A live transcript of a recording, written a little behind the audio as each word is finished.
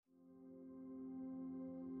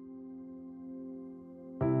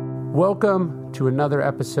Welcome to another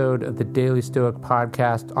episode of the Daily Stoic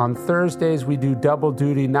Podcast. On Thursdays, we do double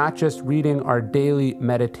duty, not just reading our daily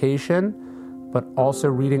meditation, but also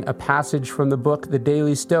reading a passage from the book, The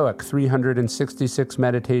Daily Stoic, 366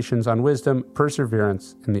 Meditations on Wisdom,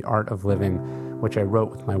 Perseverance, and the Art of Living, which I wrote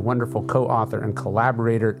with my wonderful co-author and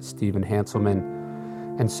collaborator, Stephen Hanselman.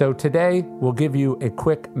 And so today, we'll give you a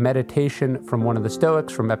quick meditation from one of the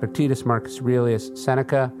Stoics, from Epictetus, Marcus Aurelius,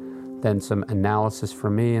 Seneca, then some analysis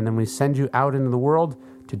from me, and then we send you out into the world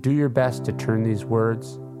to do your best to turn these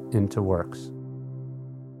words into works.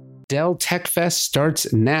 Dell Tech Fest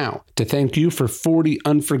starts now. To thank you for 40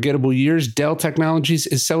 unforgettable years, Dell Technologies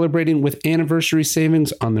is celebrating with anniversary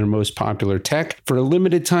savings on their most popular tech. For a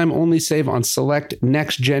limited time, only save on select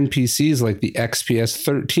next-gen PCs like the XPS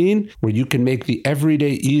 13, where you can make the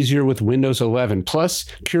everyday easier with Windows 11. Plus,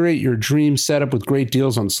 curate your dream setup with great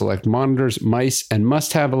deals on select monitors, mice, and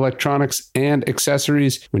must-have electronics and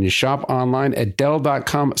accessories. When you shop online at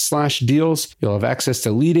Dell.com/deals, you'll have access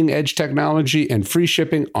to leading-edge technology and free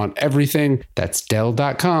shipping on everything. That's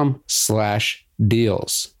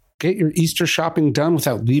Dell.com/deals. Get your Easter shopping done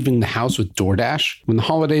without leaving the house with DoorDash. When the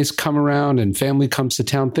holidays come around and family comes to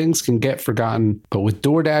town, things can get forgotten. But with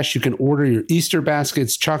DoorDash, you can order your Easter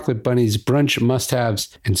baskets, chocolate bunnies, brunch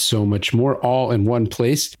must-haves, and so much more, all in one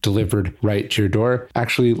place, delivered right to your door.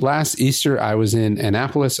 Actually, last Easter, I was in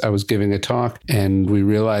Annapolis. I was giving a talk, and we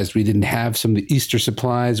realized we didn't have some of the Easter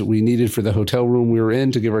supplies we needed for the hotel room we were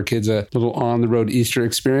in to give our kids a little on-the-road Easter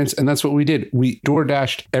experience. And that's what we did. We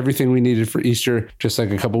DoorDashed everything we needed for Easter, just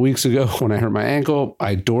like a couple weeks ago when I hurt my ankle.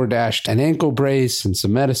 I DoorDashed an ankle brace and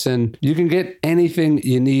some medicine. You can get anything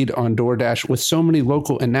you need on DoorDash. With so many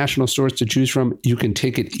local and national stores to choose from, you can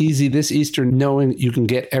take it easy this Easter knowing you can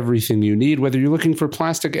get everything you need. Whether you're looking for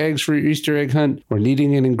plastic eggs for your Easter egg hunt or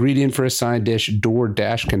needing an ingredient for a side dish,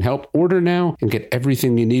 DoorDash can help. Order now and get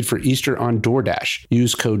everything you need for Easter on DoorDash.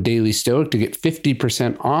 Use code DailyStoic to get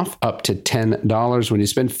 50% off, up to $10 when you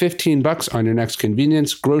spend $15 on your next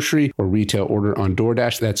convenience, grocery, or retail order on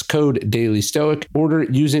DoorDash. That's code DailyStoic. Order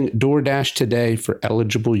using DoorDash today. For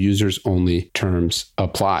eligible users only. Terms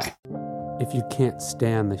apply. If you can't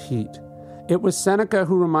stand the heat. It was Seneca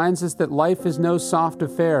who reminds us that life is no soft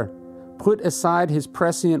affair. Put aside his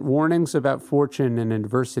prescient warnings about fortune and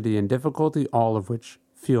adversity and difficulty, all of which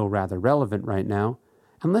feel rather relevant right now,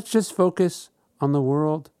 and let's just focus on the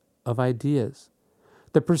world of ideas.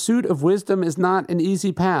 The pursuit of wisdom is not an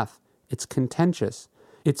easy path. It's contentious.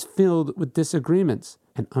 It's filled with disagreements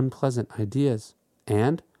and unpleasant ideas.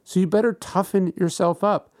 And so you better toughen yourself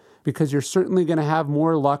up, because you're certainly going to have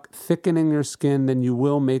more luck thickening your skin than you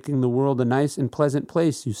will making the world a nice and pleasant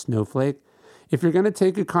place, you snowflake. If you're going to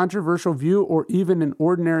take a controversial view or even an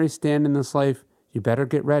ordinary stand in this life, you better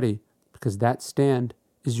get ready, because that stand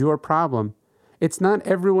is your problem. It's not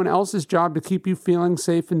everyone else's job to keep you feeling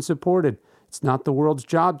safe and supported. It's not the world's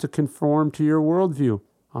job to conform to your worldview.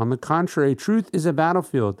 On the contrary, truth is a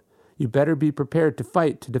battlefield. You better be prepared to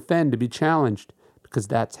fight, to defend, to be challenged, because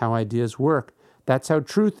that's how ideas work. That's how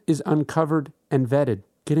truth is uncovered and vetted.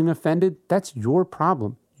 Getting offended, that's your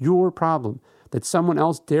problem. Your problem. That someone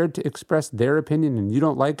else dared to express their opinion and you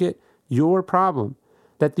don't like it, your problem.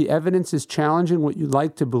 That the evidence is challenging what you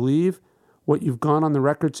like to believe, what you've gone on the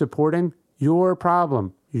record supporting, your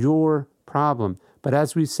problem. Your problem. But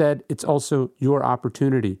as we said, it's also your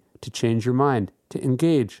opportunity to change your mind, to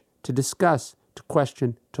engage, to discuss, to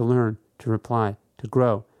question, to learn, to reply, to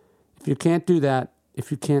grow. If you can't do that,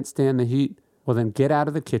 if you can't stand the heat, well then get out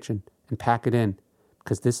of the kitchen and pack it in,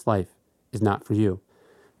 because this life is not for you.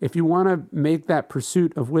 If you want to make that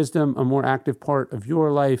pursuit of wisdom a more active part of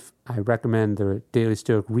your life, I recommend the Daily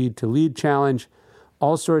Stoic Read to Lead Challenge.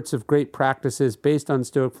 All sorts of great practices based on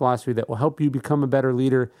Stoic philosophy that will help you become a better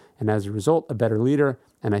leader, and as a result, a better leader,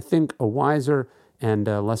 and I think a wiser and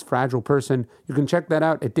less fragile person. You can check that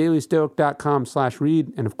out at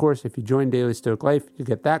dailystoic.com/read. And of course, if you join Daily Stoic Life, you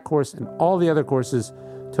get that course and all the other courses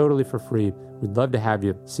totally for free. We'd love to have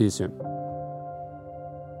you. See you soon.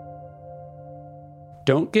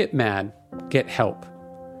 Don't get mad. Get help.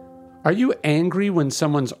 Are you angry when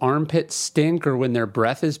someone's armpits stink or when their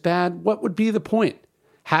breath is bad? What would be the point?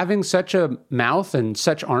 Having such a mouth and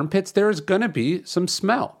such armpits, there is going to be some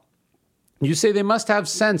smell. You say they must have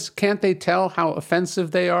sense. Can't they tell how offensive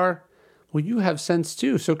they are? Well, you have sense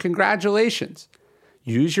too, so congratulations.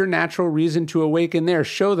 Use your natural reason to awaken there.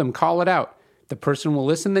 Show them, call it out. If the person will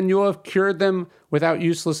listen, then you'll have cured them without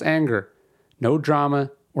useless anger. No drama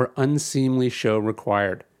or unseemly show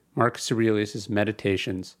required. Marcus Aurelius'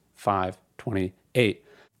 Meditations 5:28.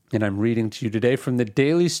 And I'm reading to you today from the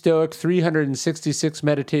Daily Stoic, 366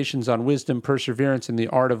 Meditations on Wisdom, Perseverance, and the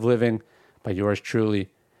Art of Living by yours truly.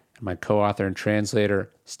 and my co-author and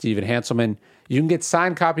translator, Stephen Hanselman. You can get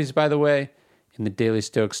signed copies, by the way, in the Daily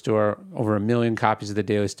Stoic store. Over 1 million copies of the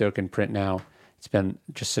Daily Stoic in print now. It's been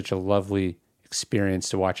just such a lovely experience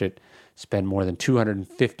to watch it spend more than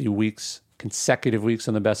 250 consecutive weeks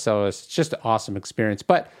on the bestseller list. It's just an awesome experience.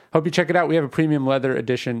 But hope you check it out. We have a premium leather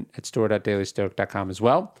edition at store.dailystoic.com as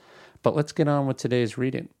well. But let's get on with today's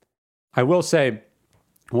reading. I will say,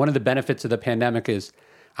 one of the benefits of the pandemic is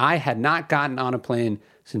I had not gotten on a plane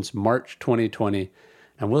since March 2020. And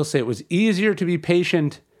I will say it was easier to be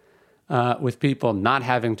patient with people, not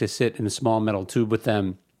having to sit in a small metal tube with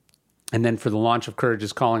them. And then for the launch of Courage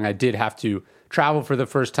is Calling, I did have to travel for the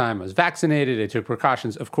first time. I was vaccinated. I took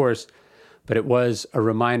precautions, of course. But it was a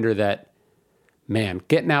reminder that, man,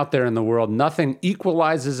 getting out there in the world, nothing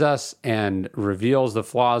equalizes us and reveals the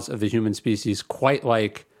flaws of the human species quite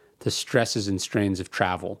like the stresses and strains of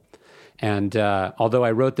travel. And although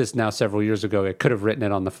I wrote this now several years ago, I could have written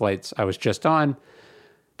it on the flights I was just on.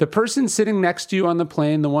 The person sitting next to you on the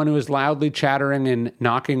plane, the one who is loudly chattering and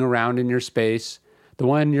knocking around in your space, the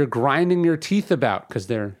one you're grinding your teeth about because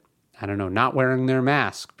they're, not wearing their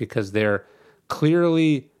mask, because they're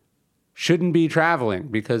clearly shouldn't be traveling,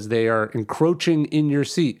 because they are encroaching in your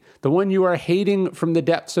seat, the one you are hating from the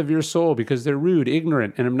depths of your soul because they're rude,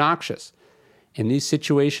 ignorant, and obnoxious. In these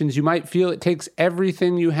situations, you might feel it takes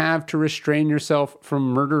everything you have to restrain yourself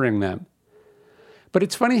from murdering them. But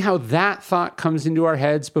it's funny how that thought comes into our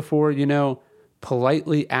heads before,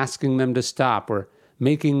 politely asking them to stop or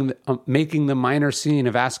making the minor scene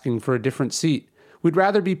of asking for a different seat. We'd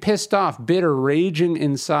rather be pissed off, bitter, raging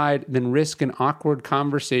inside than risk an awkward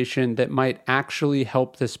conversation that might actually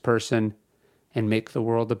help this person and make the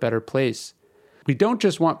world a better place. We don't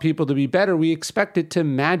just want people to be better, we expect it to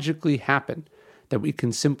magically happen, that we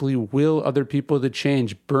can simply will other people to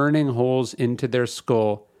change, burning holes into their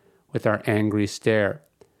skull with our angry stare.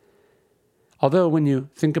 Although when you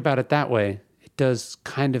think about it that way, it does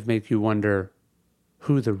kind of make you wonder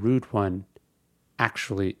who the rude one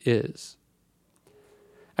actually is.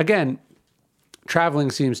 Again, traveling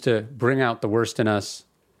seems to bring out the worst in us.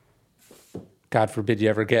 God forbid you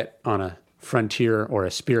ever get on a Frontier or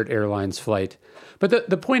a Spirit Airlines flight. But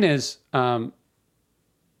the point is,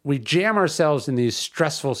 we jam ourselves in these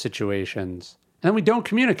stressful situations and then we don't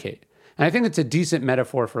communicate. And I think it's a decent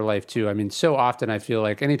metaphor for life too. I mean, so often I feel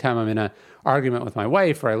like anytime I'm in an argument with my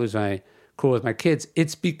wife or I lose my cool with my kids,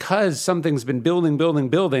 it's because something's been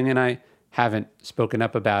building, and I haven't spoken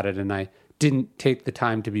up about it, and I didn't take the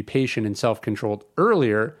time to be patient and self-controlled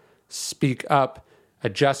earlier, speak up,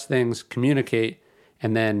 adjust things, communicate,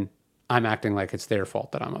 and then I'm acting like it's their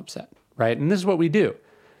fault that I'm upset, right? And this is what we do.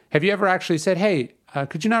 Have you ever actually said, hey,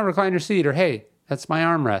 could you not recline your seat? Or, hey, that's my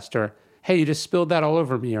armrest. Or, hey, you just spilled that all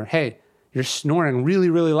over me. Or, hey, you're snoring really,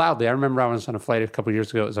 really loudly. I remember I was on a flight a couple of years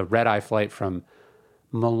ago. It was a red-eye flight from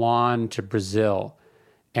Milan to Brazil.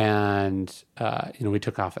 And, we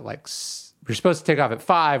took off at we were supposed to take off at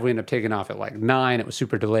 5. We ended up taking off at 9. It was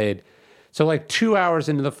super delayed. So 2 hours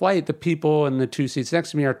into the flight, the people in the 2 seats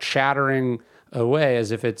next to me are chattering away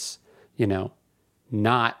as if it's,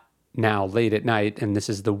 not now late at night and this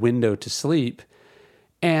is the window to sleep.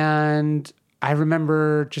 And I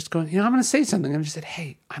remember just going, I'm going to say something. And I just said,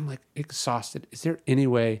 hey, I'm exhausted. Is there any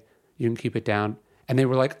way you can keep it down? And they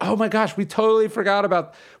were like, oh my gosh, we totally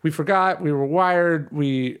forgot. We we were wired,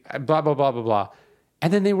 blah, blah, blah, blah, blah.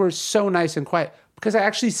 And then they were so nice and quiet because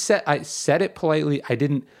I said it politely. I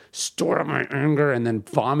didn't store up my anger and then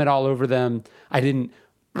vomit all over them. I didn't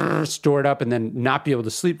store it up and then not be able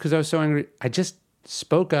to sleep because I was so angry. I just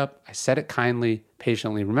spoke up. I said it kindly,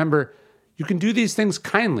 patiently. Remember, you can do these things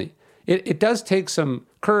kindly. It does take some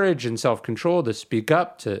courage and self-control to speak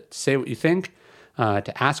up, to say what you think,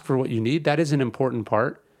 to ask for what you need. That is an important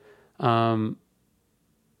part. And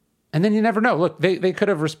then you never know. Look, they could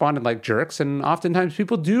have responded like jerks, and oftentimes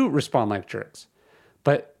people do respond like jerks.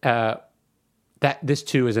 But this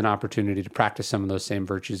too is an opportunity to practice some of those same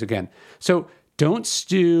virtues again. So don't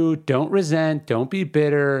stew, don't resent, don't be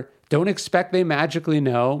bitter, don't expect they magically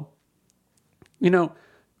know.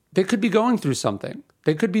 They could be going through something.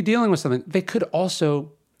 They could be dealing with something. They could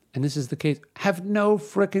also, and this is the case, have no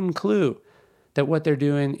frickin' clue that what they're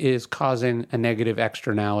doing is causing a negative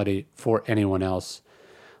externality for anyone else.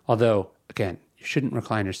 Although, again, you shouldn't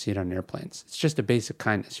recline your seat on airplanes. It's just a basic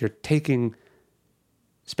kindness. You're taking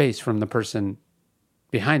space from the person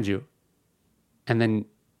behind you. And then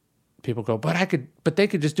people go, but they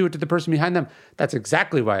could just do it to the person behind them. That's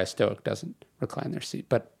exactly why a Stoic doesn't recline their seat.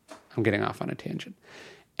 But I'm getting off on a tangent.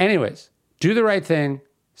 Anyways, do the right thing,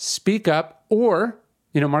 speak up, or,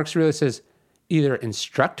 Marcus Aurelius says, either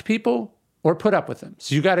instruct people or put up with them.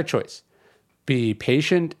 So you got a choice. be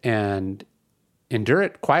patient and endure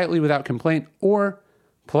it quietly without complaint, or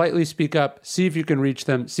politely speak up, see if you can reach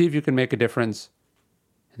them, see if you can make a difference,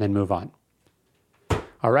 and then move on.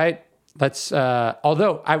 All right. Let's,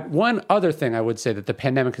 one other thing I would say that the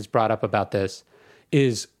pandemic has brought up about this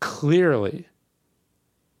is clearly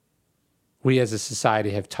we as a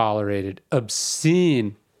society have tolerated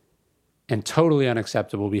obscene and totally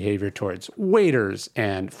unacceptable behavior towards waiters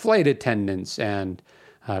and flight attendants and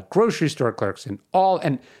grocery store clerks and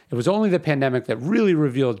it was only the pandemic that really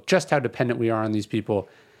revealed just how dependent we are on these people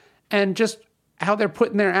and just how they're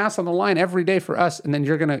putting their ass on the line every day for us. And then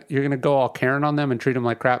you're gonna go all Karen on them and treat them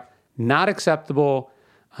like crap. Not acceptable.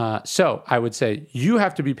 So I would say you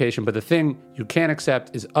have to be patient, but the thing you can't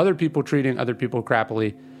accept is other people treating other people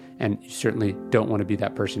crappily, and you certainly don't want to be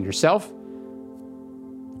that person yourself.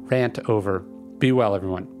 Rant over. Be well,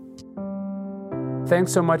 everyone.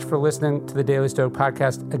 Thanks so much for listening to the Daily Stoic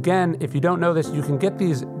podcast. Again, if you don't know this, you can get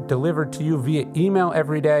these delivered to you via email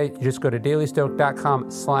every day. You just go to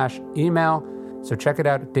dailystoic.com/email. So check it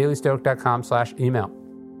out at dailystoic.com/email.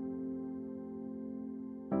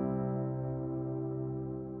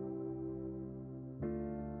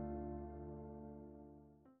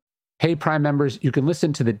 Hey, Prime members, you can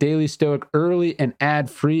listen to the Daily Stoic early and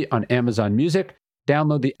ad-free on Amazon Music.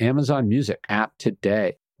 Download the Amazon Music app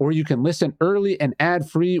today. Or you can listen early and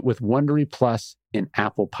ad-free with Wondery Plus in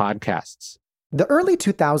Apple Podcasts. The early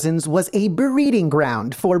 2000s was a breeding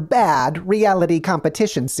ground for bad reality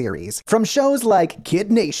competition series. From shows like Kid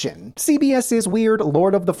Nation, CBS's weird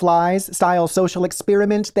Lord of the Flies style social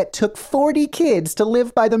experiment that took 40 kids to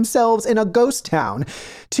live by themselves in a ghost town,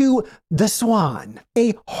 to The Swan,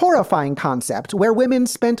 a horrifying concept where women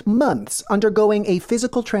spent months undergoing a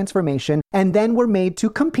physical transformation and then were made to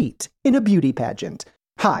compete in a beauty pageant.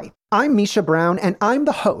 Hi, I'm Misha Brown, and I'm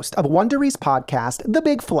the host of Wondery's podcast, The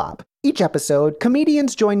Big Flop. Each episode,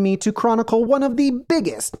 comedians join me to chronicle one of the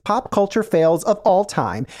biggest pop culture fails of all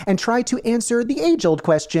time and try to answer the age-old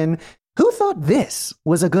question, who thought this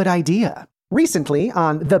was a good idea? Recently,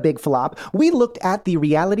 on The Big Flop, we looked at the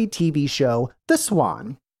reality TV show The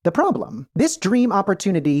Swan. The problem, this dream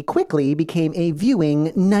opportunity quickly became a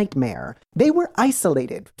viewing nightmare. They were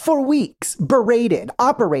isolated for weeks, berated,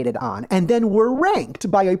 operated on, and then were ranked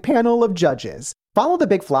by a panel of judges. Follow The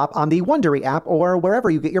Big Flop on the Wondery app or wherever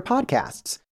you get your podcasts.